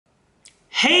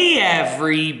Hey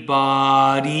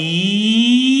everybody,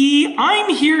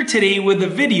 I'm here today with a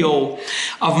video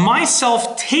of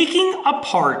myself taking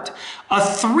apart a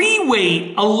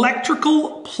three-way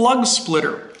electrical plug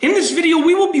splitter. In this video,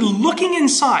 we will be looking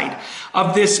inside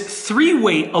of this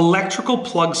three-way electrical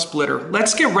plug splitter.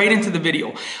 Let's get right into the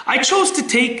video. I chose to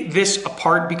take this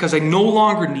apart because I no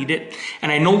longer need it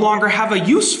and I no longer have a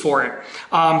use for it.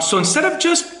 So instead of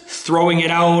just throwing it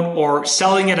out or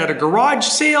selling it at a garage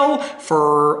sale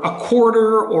for a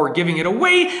quarter or giving it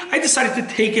away, I decided to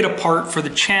take it apart for the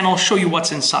channel, show you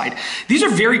what's inside. These are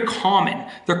very common.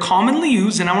 They're commonly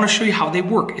used and I want to show you how they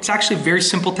work. It's actually very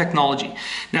simple technology.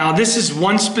 Now this is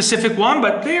one specific one,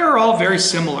 but they are all very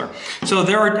similar. So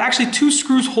there are actually two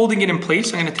screws holding it in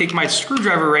place. I'm going to take my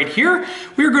screwdriver right here.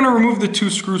 We're going to remove the two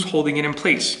screws holding it in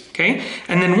place. Okay.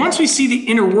 And then once we see the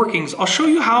inner workings, I'll show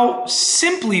you how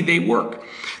simply they work.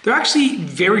 They're actually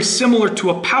very similar to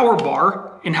a power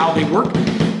bar in how they work,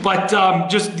 but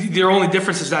just their only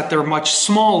difference is that they're much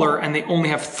smaller and they only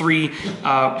have three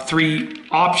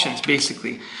options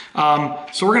basically.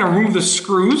 So we're going to remove the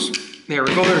screws. There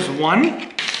we go. There's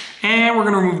one. And we're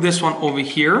going to remove this one over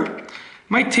here.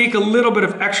 Might take a little bit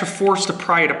of extra force to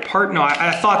pry it apart. No,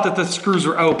 I thought that the screws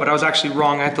were out, but I was actually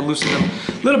wrong. I had to loosen them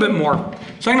a little bit more.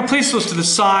 So I'm going to place those to the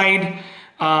side.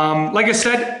 Like I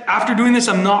said, after doing this,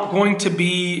 I'm not going to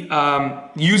be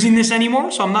using this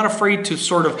anymore, so I'm not afraid to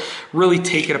sort of really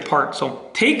take it apart.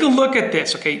 So take a look at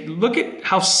this, okay? Look at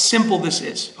how simple this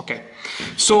is, okay?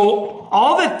 So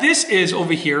all that this is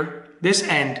over here, this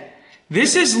end,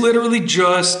 this is literally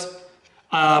just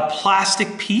a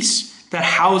plastic piece that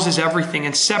houses everything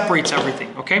and separates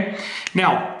everything, okay?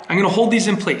 Now, I'm gonna hold these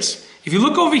in place. If you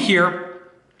look over here,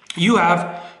 you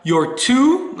have your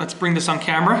two, let's bring this on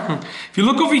camera. If you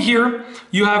look over here,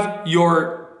 you have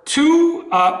your two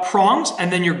prongs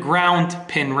and then your ground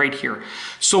pin right here.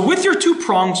 So with your two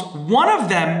prongs, one of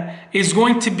them is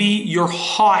going to be your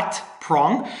hot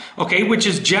prong, okay, which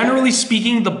is generally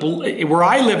speaking, where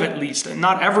I live at least,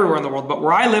 not everywhere in the world, but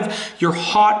where I live, your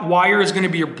hot wire is going to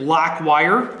be your black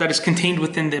wire that is contained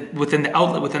within the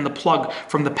outlet, within the plug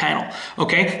from the panel,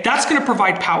 okay? That's going to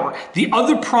provide power. The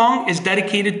other prong is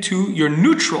dedicated to your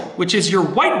neutral, which is your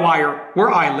white wire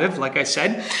where I live, like I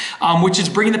said, which is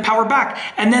bringing the power back.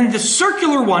 And then the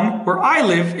circular one where I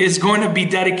live is going to be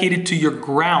dedicated to your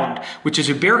ground, which is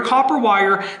a bare copper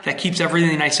wire that keeps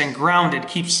everything nice and grounded,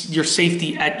 keeps your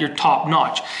safety at your top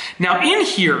notch. Now in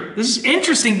here, this is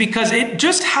interesting because it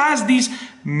just has these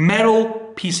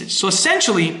metal pieces. So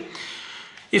essentially,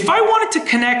 if I wanted to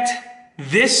connect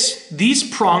these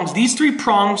three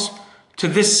prongs to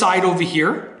this side over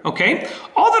here, okay,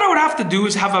 all that I would have to do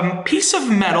is have a piece of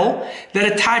metal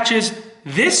that attaches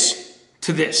this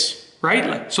to this,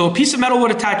 right? So a piece of metal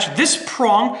would attach this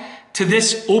prong to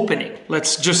this opening.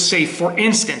 Let's just say, for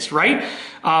instance, right?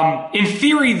 In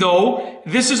theory though,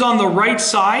 this is on the right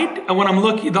side, and when I'm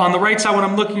looking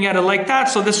at it like that,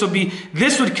 so this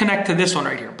would connect to this one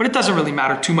right here. But it doesn't really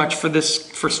matter too much for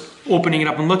opening it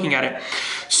up and looking at it.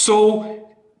 So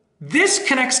this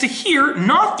connects to here,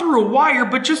 not through a wire,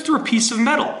 but just through a piece of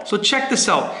metal. So check this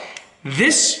out.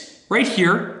 This right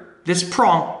here, this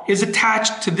prong is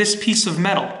attached to this piece of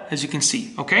metal, as you can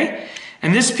see, okay?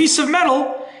 And this piece of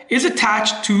metal is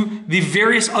attached to the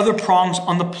various other prongs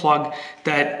on the plug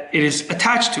that it is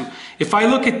attached to. If I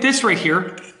look at this right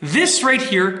here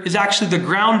is actually the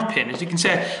ground pin. As you can see,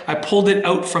 I pulled it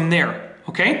out from there,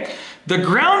 okay? The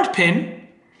ground pin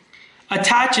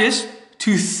attaches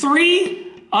to three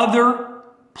other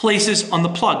places on the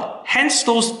plug, hence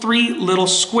those three little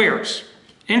squares.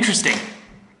 Interesting.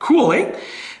 Cool, eh?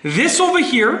 This over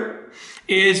here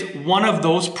is one of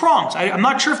those prongs. I'm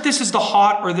not sure if this is the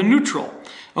hot or the neutral.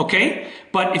 Okay,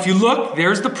 but if you look,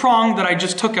 there's the prong that I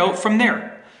just took out from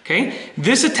there. Okay,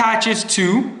 this attaches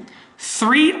to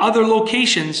three other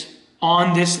locations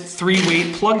on this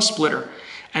three-way plug splitter.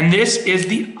 And this is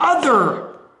the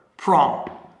other prong.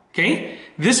 Okay,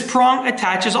 this prong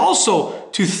attaches also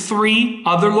to three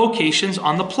other locations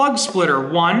on the plug splitter.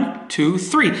 1, 2,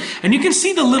 3. And you can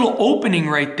see the little opening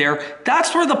right there.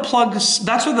 That's where the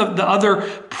other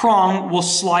prong will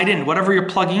slide in, whatever you're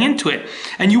plugging into it.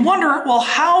 And you wonder, well,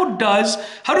 how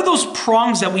do those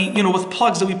prongs that with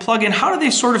plugs that we plug in, how do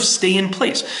they sort of stay in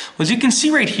place? Well, as you can see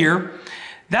right here,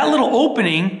 that little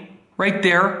opening right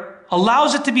there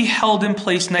allows it to be held in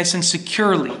place nice and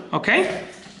securely, okay?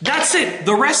 That's it.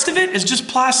 The rest of it is just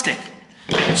plastic.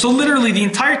 So literally the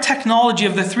entire technology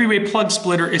of the three-way plug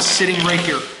splitter is sitting right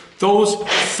here. Those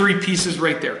three pieces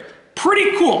right there.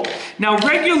 Pretty cool. Now,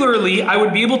 regularly, I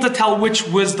would be able to tell which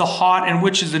was the hot and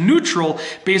which is the neutral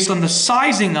based on the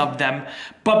sizing of them.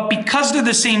 But because they're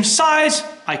the same size,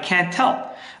 I can't tell.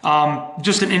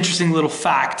 Just an interesting little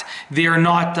fact. They are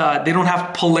not, they don't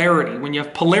have polarity. When you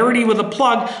have polarity with a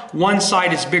plug, one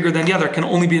side is bigger than the other. It can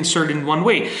only be inserted in one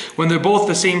way. When they're both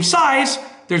the same size,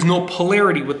 there's no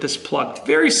polarity with this plug.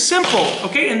 Very simple,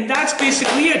 okay? And that's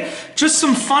basically it. Just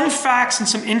some fun facts and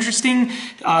some interesting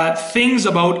things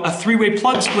about a three-way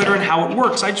plug splitter and how it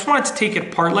works. I just wanted to take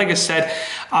it apart. Like I said,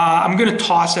 I'm gonna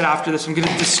toss it after this. I'm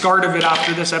gonna discard of it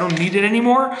after this. I don't need it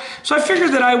anymore. So I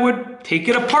figured that I would take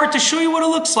it apart to show you what it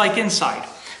looks like inside.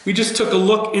 We just took a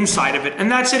look inside of it. And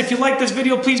that's it. If you like this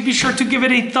video, please be sure to give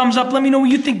it a thumbs up. Let me know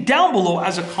what you think down below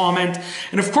as a comment.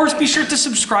 And of course, be sure to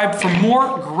subscribe for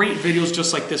more great videos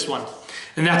just like this one.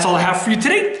 And that's all I have for you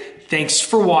today. Thanks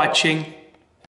for watching.